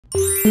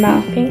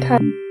math pink highlighter.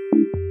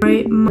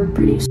 Right,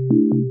 pretty.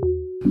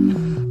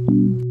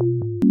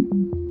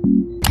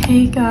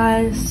 Hey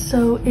guys,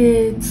 so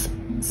it's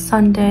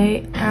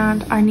Sunday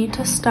and I need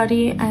to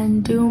study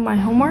and do my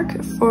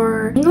homework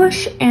for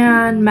English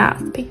and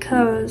math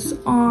because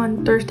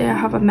on Thursday I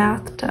have a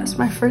math test,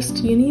 my first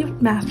uni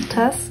math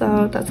test,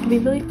 so that's gonna be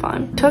really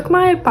fun. Took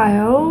my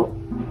bio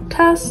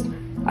test,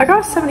 I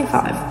got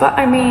 75, but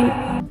I mean,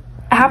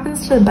 it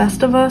happens to the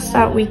best of us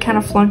that we kind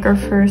of flunk our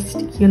first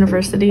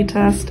university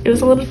test. It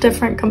was a little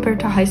different compared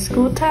to high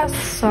school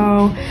tests,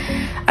 so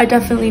I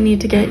definitely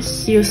need to get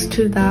used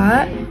to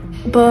that.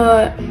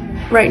 But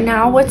right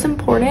now what's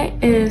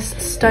important is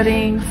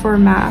studying for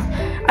math.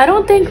 I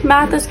don't think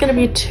math is going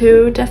to be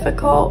too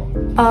difficult,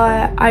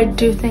 but I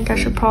do think I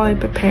should probably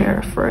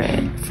prepare for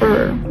it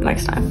for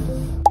next time.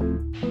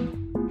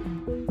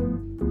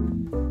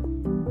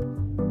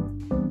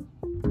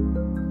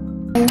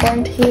 I'm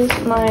going to use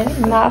my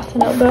math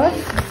notebook.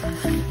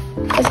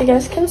 As you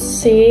guys can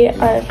see,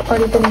 I've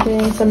already been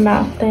doing some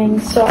math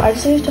things, so I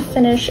just need to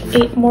finish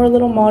 8 more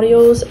little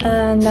modules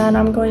and then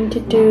I'm going to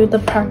do the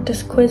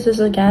practice quizzes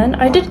again.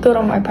 I did good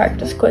on my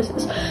practice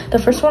quizzes. The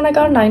first one I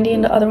got a 90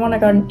 and the other one I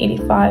got an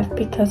 85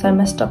 because I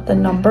messed up the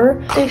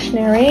number.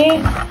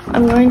 Stationery,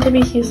 I'm going to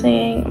be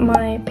using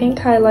my pink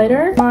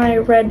highlighter, my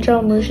red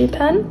gel Muji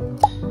pen,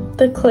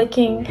 the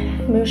clicking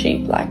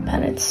Muji black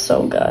pen. It's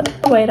so good.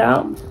 Wait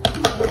out.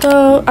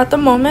 So at the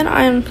moment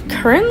I'm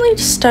currently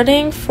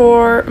studying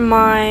for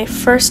my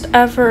first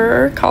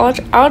ever college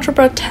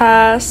algebra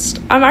test.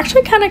 I'm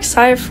actually kind of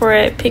excited for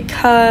it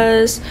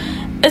because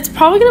it's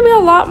probably going to be a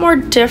lot more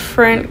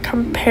different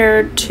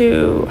compared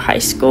to high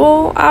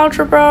school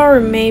algebra or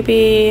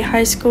maybe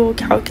high school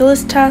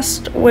calculus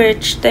test,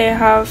 which they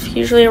have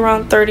usually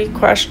around 30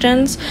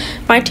 questions.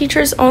 My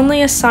teacher's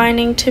only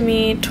assigning to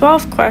me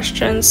 12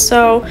 questions,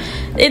 so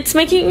it's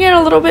making it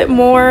a little bit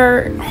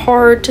more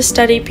hard to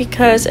study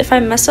because if I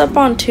mess up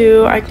on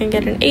 2, I can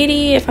get an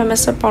 80. If I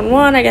mess up on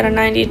 1, I get a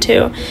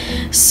 92.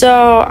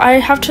 So I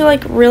have to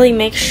like really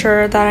make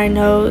sure that I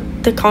know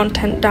the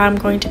content that I'm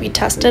going to be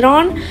tested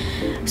on.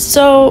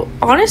 So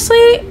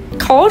honestly,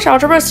 college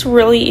algebra is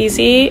really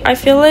easy. I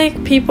feel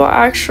like people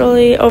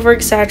actually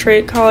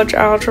over-exaggerate college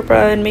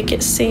algebra and make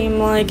it seem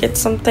like it's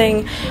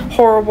something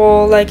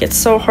horrible, like it's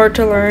so hard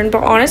to learn,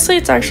 but honestly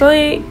it's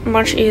actually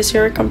much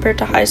easier compared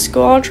to high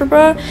school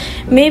algebra.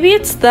 Maybe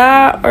it's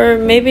that, or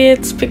maybe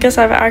it's because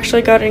I've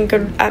actually gotten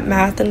good at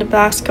math in the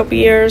past couple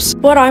years.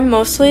 What I'm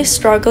mostly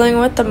struggling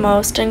with the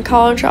most in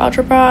college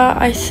algebra,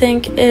 I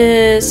think,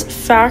 is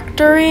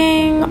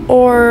factoring,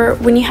 or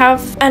when you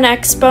have an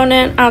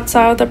exponent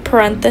outside of the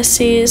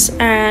parentheses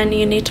and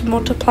you need to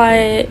multiply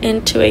it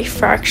into a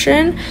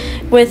fraction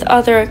with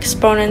other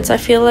exponents. I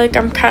feel like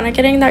I'm kind of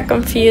getting that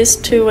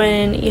confused too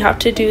when you have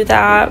to do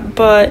that,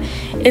 but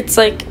it's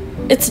like,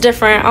 it's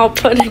different. I'll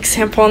put an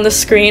example on the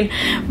screen,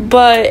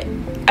 but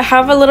I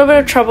have a little bit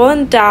of trouble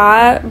in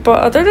that, but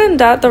other than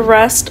that, the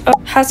rest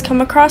has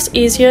come across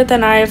easier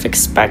than I have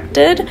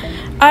expected.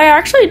 I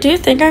actually do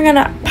think I'm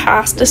gonna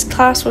pass this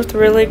class with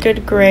really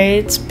good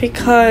grades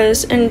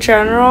because in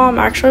general I'm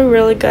actually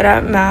really good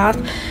at math.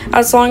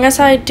 As long as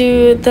I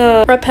do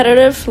the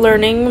repetitive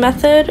learning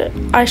method,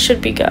 I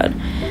should be good.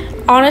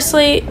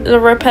 Honestly, the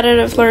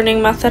repetitive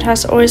learning method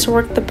has always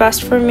worked the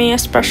best for me,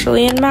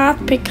 especially in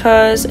math,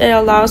 because it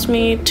allows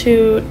me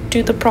to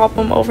do the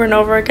problem over and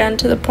over again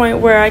to the point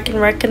where I can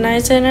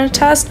recognize it in a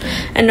test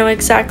and know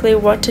exactly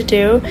what to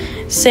do.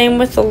 Same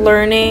with the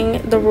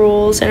learning, the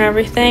rules and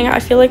everything. I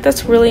feel like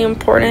that's really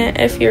important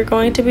if you're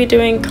going to be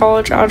doing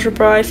college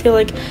algebra. I feel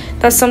like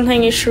that's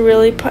something you should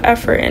really put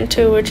effort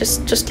into, which is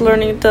just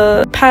learning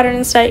the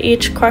patterns that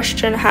each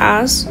question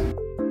has.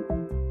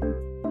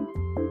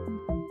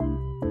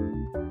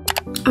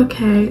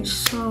 Okay,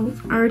 so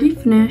I already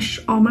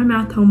finished all my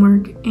math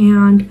homework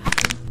and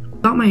I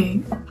thought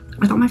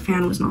my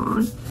fan was not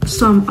on.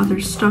 Some other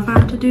stuff I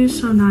have to do,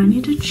 so now I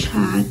need to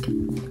check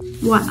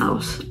what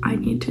else I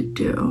need to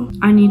do.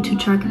 I need to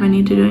check if I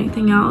need to do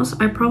anything else.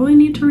 I probably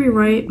need to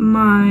rewrite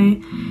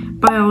my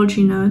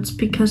biology notes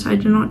because I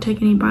did not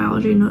take any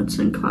biology notes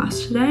in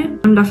class today.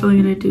 I'm definitely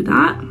gonna do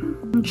that.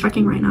 I'm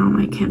checking right now on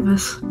my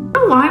Canvas. I don't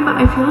know why, but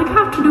I feel like I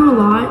have to do a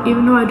lot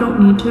even though I don't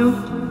need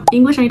to.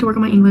 English, I need to work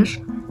on my English.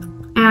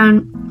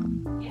 And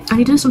I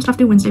need to do some stuff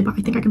due Wednesday, but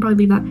I think I can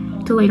probably leave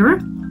that till later.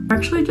 I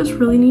actually just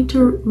really need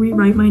to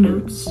rewrite my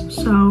notes,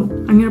 so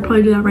I'm gonna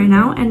probably do that right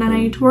now. And then I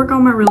need to work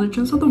on my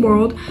religions of the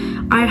world.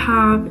 I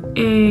have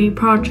a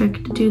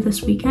project to do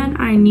this weekend.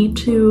 I need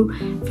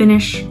to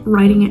finish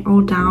writing it all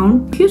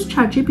down. I use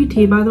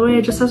ChatGPT, by the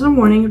way, just as a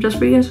warning, just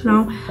for you guys to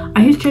know.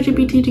 I use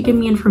ChatGPT to give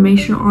me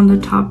information on the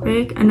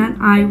topic, and then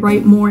I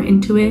write more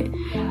into it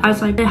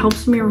as like it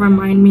helps me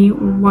remind me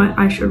what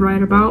I should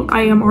write about.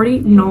 I am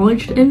already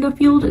knowledgeable in the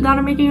field that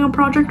I'm making a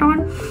project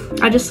on.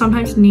 I just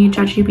sometimes need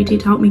ChatGPT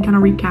to help me kind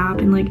of recap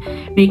and like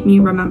make me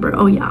remember,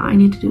 oh yeah, I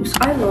need to do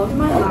something. I love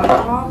my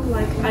laptop,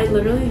 like I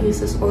literally use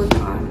this all the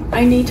time.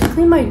 I need to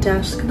clean my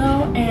desk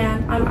though,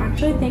 and I'm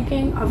actually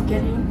thinking of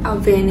getting a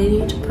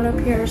vanity to put up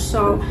here,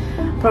 so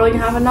probably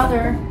gonna have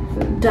another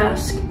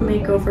desk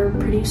makeover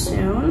pretty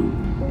soon.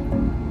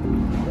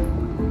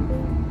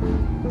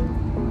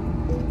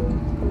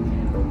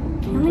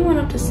 I only went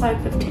up to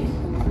slide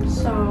 15,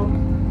 so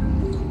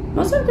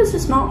most of this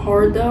is not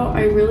hard though.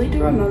 I really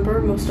do remember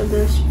most of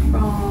this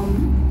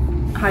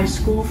from high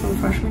school, from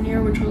freshman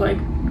year, which was like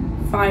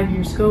 5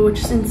 years ago, which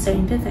is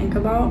insane to think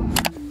about.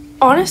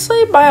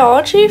 Honestly,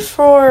 biology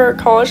for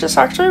college is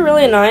actually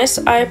really nice.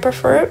 I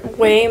prefer it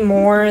way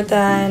more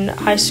than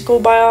high school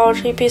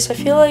biology because I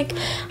feel like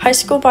high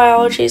school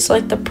biology is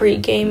like the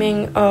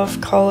pre-gaming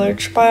of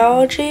college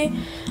biology.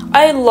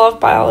 I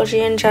love biology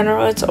in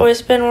general. It's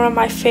always been one of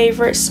my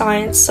favorite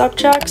science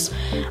subjects.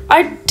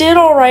 I did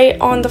alright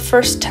on the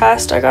first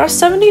test. I got a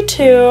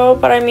 72,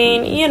 but I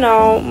mean, you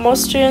know,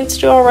 most students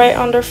do alright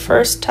on their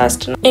first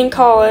test in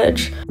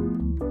college.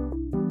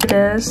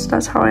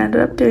 That's how I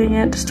ended up doing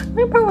it. This took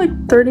me about like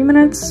 30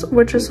 minutes,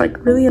 which is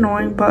like really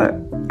annoying, but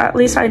at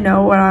least I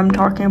know what I'm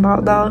talking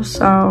about though.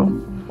 So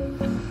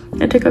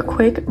I take a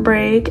quick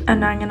break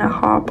and I'm gonna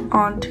hop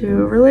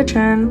onto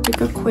religion.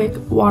 Take a quick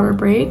water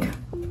break.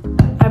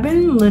 I've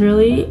been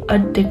literally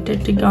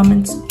addicted to gum.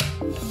 It's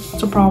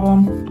a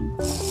problem.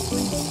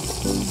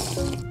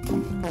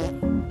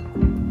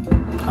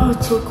 Oh,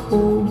 it's so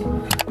cool.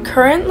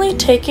 Currently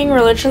taking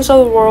Religions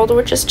of the World,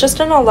 which is just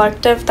an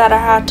elective that I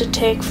had to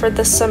take for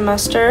this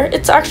semester.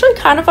 It's actually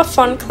kind of a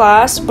fun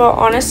class, but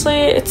honestly,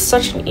 it's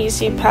such an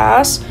easy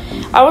pass.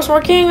 I was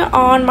working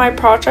on my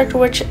project,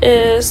 which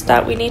is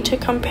that we need to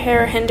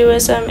compare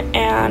Hinduism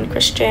and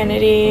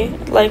Christianity,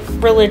 like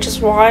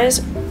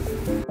religious-wise.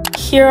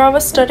 Here I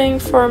was studying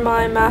for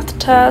my math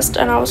test,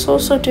 and I was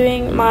also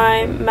doing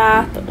my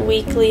math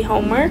weekly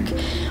homework.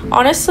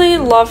 Honestly,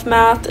 love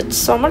math. It's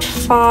so much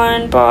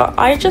fun, but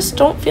I just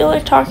don't feel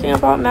like talking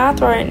about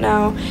math right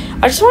now.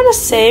 I just want to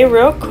say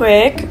real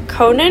quick,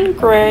 Conan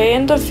Gray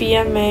and the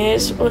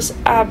VMAs was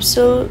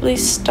absolutely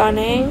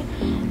stunning,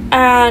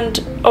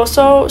 and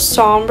also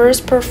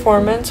Somber's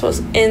performance was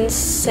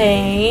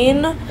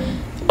insane.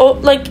 Oh,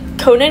 like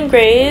Conan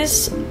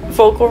Gray's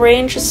vocal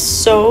range is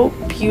so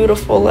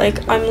beautiful.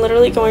 Like, I'm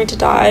literally going to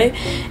die,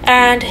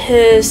 and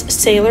his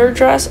sailor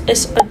dress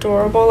is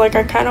adorable. Like,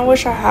 I kind of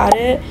wish I had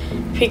it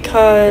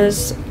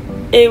because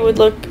it would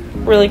look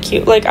really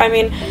cute. Like, I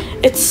mean,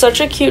 it's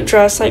such a cute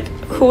dress. Like,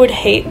 who would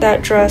hate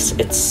that dress?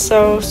 It's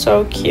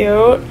so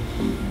cute.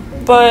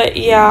 But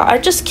yeah, I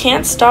just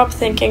can't stop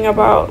thinking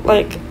about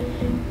like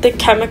the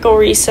chemical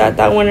reset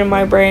that went in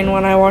my brain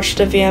when I watched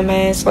the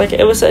VMAs. Like,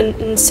 it was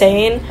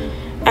insane.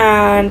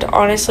 And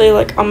honestly,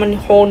 like, I'm a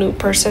whole new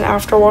person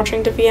after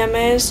watching the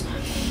VMAs.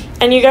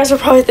 And you guys are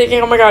probably thinking,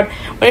 oh my god,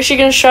 when is she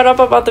gonna shut up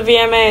about the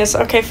VMAs?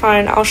 Okay,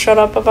 fine, I'll shut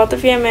up about the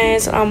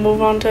VMAs. I'll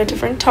move on to a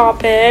different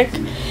topic.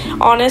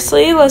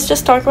 Honestly, let's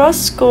just talk about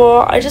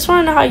school. I just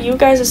want to know how you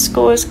guys'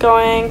 school is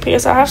going,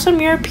 because I have some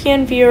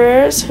European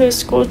viewers whose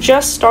school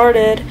just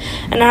started,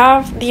 and I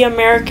have the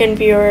American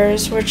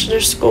viewers, which their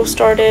school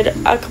started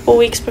a couple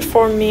weeks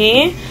before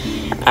me.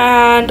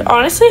 And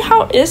honestly,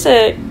 how is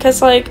it?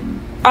 Because, like,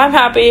 I'm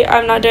happy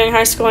I'm not doing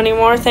high school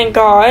anymore, thank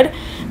God.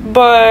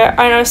 But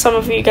I know some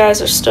of you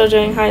guys are still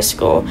doing high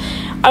school.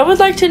 I would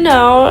like to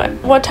know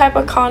what type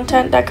of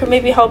content that could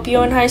maybe help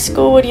you in high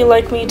school. Would you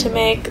like me to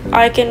make?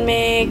 I can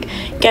make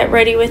get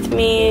ready with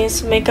me,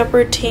 some makeup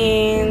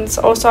routines.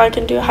 Also, I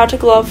can do how to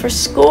glow up for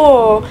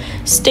school,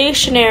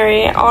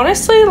 stationery.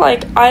 Honestly,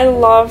 like, I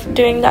love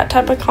doing that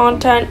type of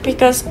content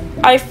because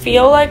I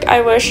feel like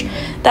I wish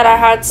that I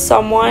had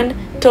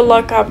someone to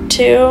look up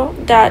to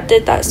that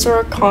did that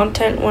sort of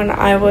content when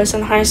I was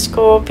in high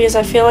school, because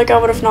I feel like I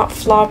would have not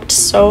flopped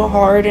so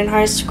hard in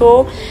high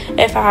school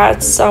if I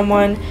had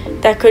someone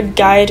that could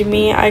guide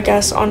me, I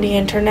guess, on the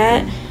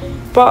internet.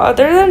 But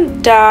other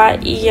than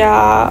that,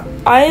 yeah,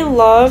 I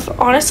love,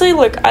 honestly,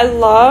 look, I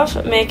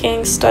love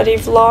making study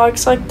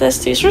vlogs like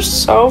this. These are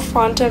so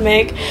fun to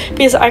make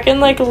because I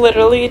can, like,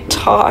 literally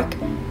talk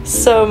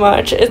so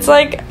much. It's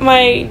like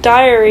my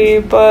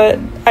diary, but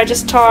I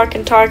just talk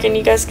and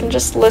you guys can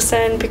just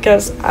listen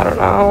because I don't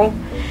know.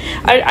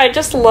 I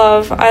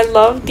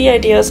love the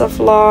ideas of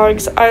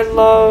vlogs. I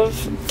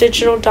love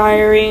digital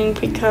diarying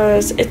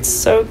because it's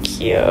so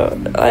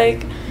cute.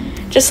 Like,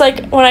 just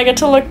like when I get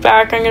to look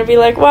back, I'm gonna be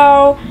like,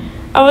 wow,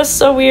 I was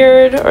so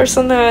weird or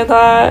something like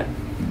that.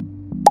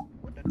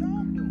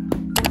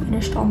 I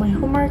finished all my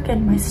homework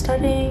and my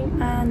studying,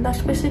 and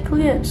that's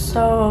basically it.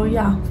 So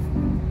yeah,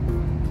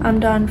 I'm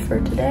done for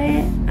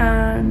today,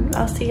 and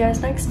I'll see you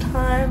guys next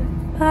time.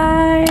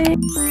 Bye.